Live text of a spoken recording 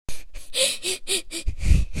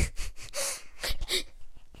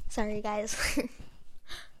Sorry, guys.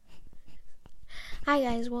 Hi,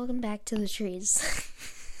 guys. Welcome back to the trees.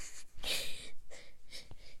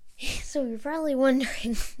 So you're probably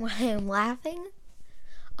wondering why I'm laughing.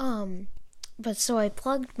 But so I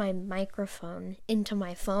plugged my microphone into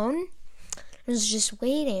my phone. I was just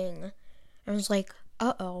waiting. I was like,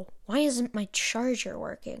 uh-oh, why isn't my charger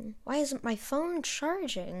working? Why isn't my phone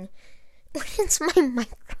charging? It's my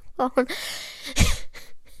microphone.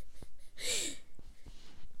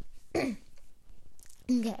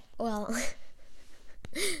 Okay, well,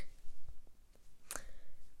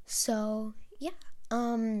 so, yeah,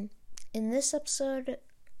 in this episode,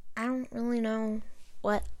 I don't really know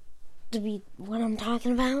what I'm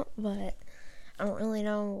talking about, but I don't really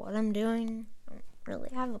know what I'm doing. I don't really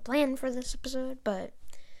have a plan for this episode, but,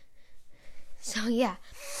 so, yeah,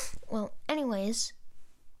 well, anyways,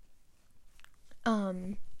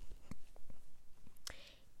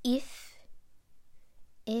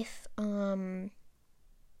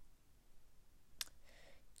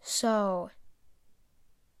 so,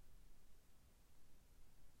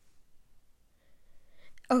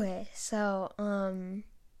 okay, so, oh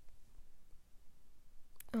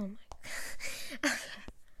my,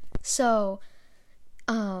 so,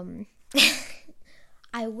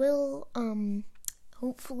 I will,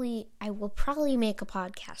 hopefully, I will probably make a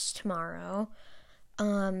podcast tomorrow,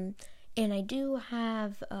 and I do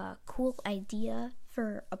have a cool idea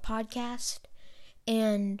for a podcast,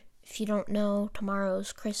 and if you don't know,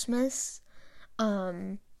 tomorrow's Christmas,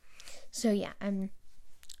 so yeah, I'm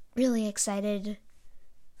really excited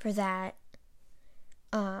for that,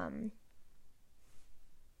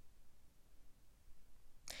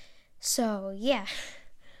 so yeah,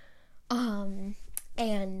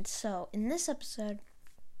 and so in this episode,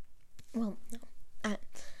 well, no,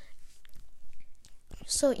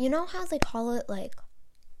 so you know how they call it, like,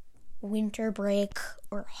 winter break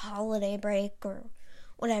or holiday break or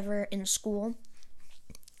whatever in school?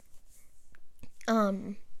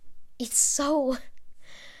 It's so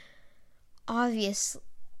obvious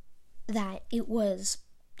that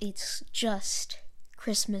it's just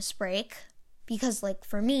Christmas break, because, like,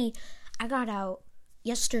 for me, I got out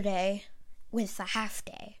yesterday with a half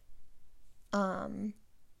day, and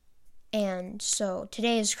so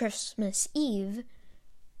today is Christmas Eve,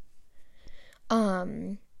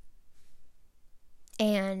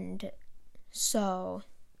 and so,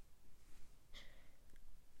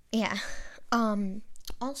 yeah,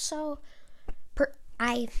 also,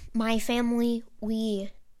 my family, we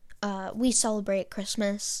celebrate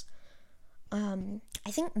Christmas. I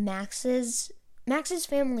think Max's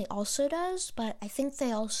family also does, but I think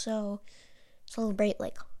they also celebrate,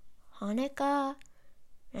 like, Hanukkah,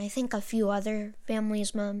 and I think a few other family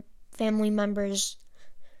members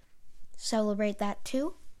celebrate that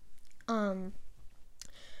too.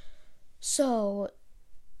 So,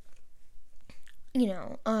 you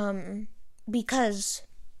know, because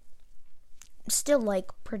I'm still,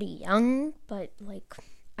 like, pretty young, but, like,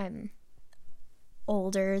 I'm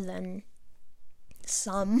older than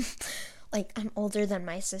some. Like, I'm older than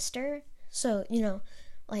my sister. So, you know,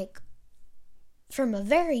 like, from a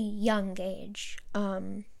very young age,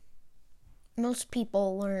 most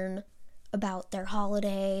people learn about their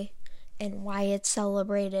holiday and why it's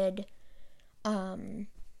celebrated.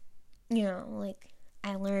 You know, like,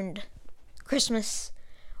 I learned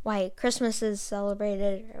why Christmas is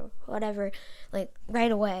celebrated or whatever, like,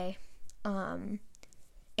 right away. And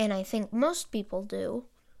I think most people do.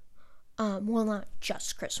 Well, not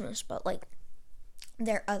just Christmas, but, like,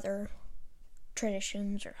 their other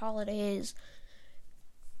traditions or holidays.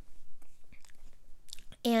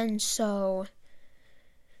 And so,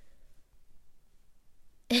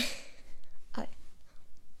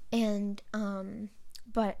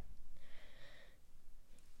 but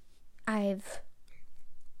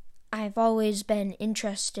I've always been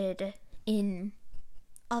interested in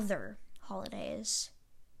other holidays,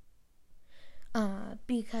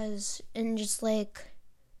 because, and just, like,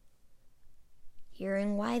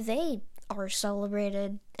 hearing why they are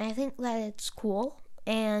celebrated, I think that it's cool,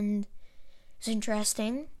 and it's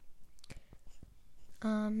interesting,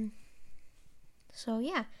 so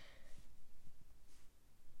yeah,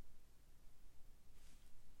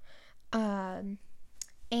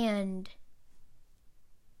 and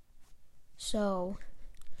so,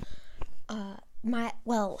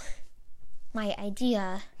 my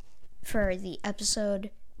idea for the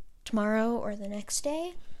episode tomorrow or the next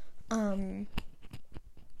day, and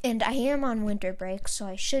I am on winter break, so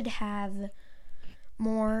I should have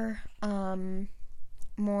more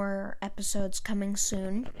episodes coming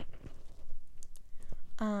soon.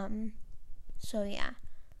 So yeah,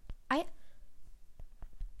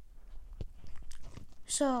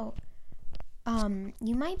 So,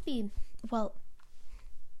 you might be, well,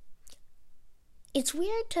 it's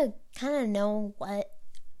weird to kind of know what,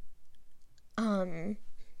 I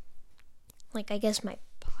guess my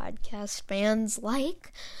podcast fans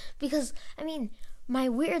like, because, my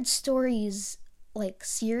Weird Stories,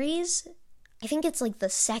 series, I think it's, the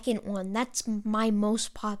second one. That's my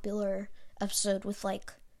most popular episode with,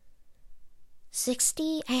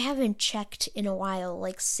 60? I haven't checked in a while,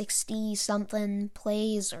 60 something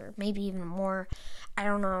plays, or maybe even more. I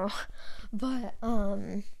don't know. But,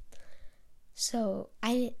 so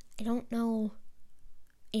I don't know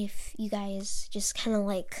if you guys just kind of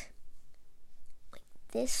like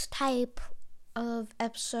this type of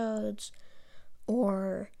episodes,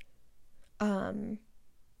 or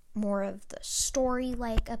more of the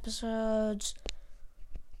story-like episodes,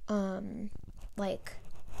 like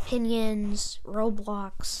opinions,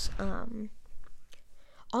 Roblox,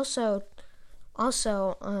 also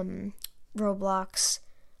Roblox,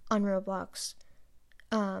 on Roblox,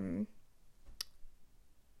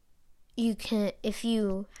 you can, if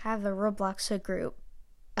you have a Roblox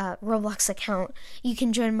account, you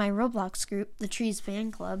can join my Roblox group, the Trees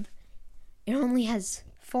Fan Club. It only has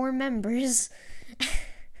 4 members.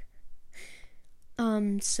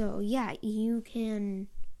 So yeah, you can,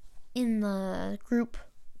 in the group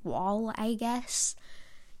wall, I guess,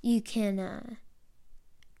 you can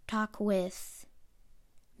talk with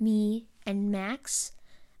me and Max.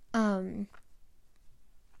 I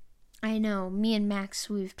know me and Max,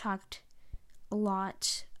 we've talked a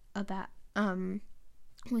lot about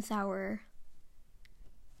with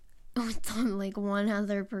one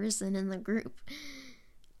other person in the group.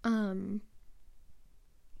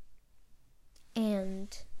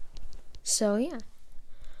 And so yeah.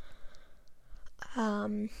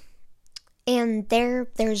 And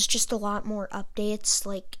there's just a lot more updates,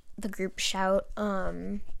 like the group shout.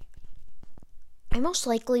 I most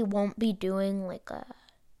likely won't be doing a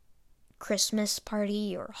Christmas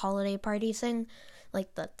party or holiday party thing,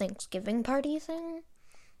 like the Thanksgiving party thing.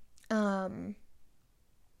 But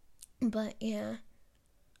yeah.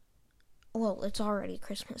 Well, it's already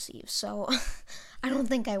Christmas Eve, so I don't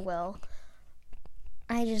think I will.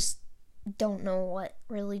 I just don't know what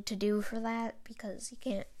really to do for that, because you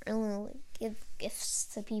can't really give gifts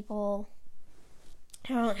to people.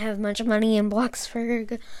 I don't have much money in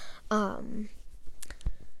Bloxburg.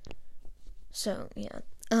 So yeah.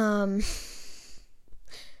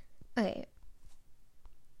 Okay.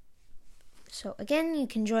 So again, you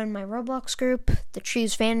can join my Roblox group, the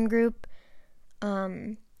Trees Fan group,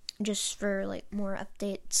 just for more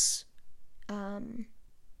updates.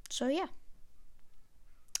 So yeah.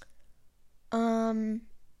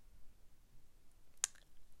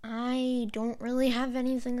 I don't really have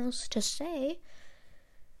anything else to say.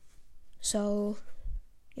 So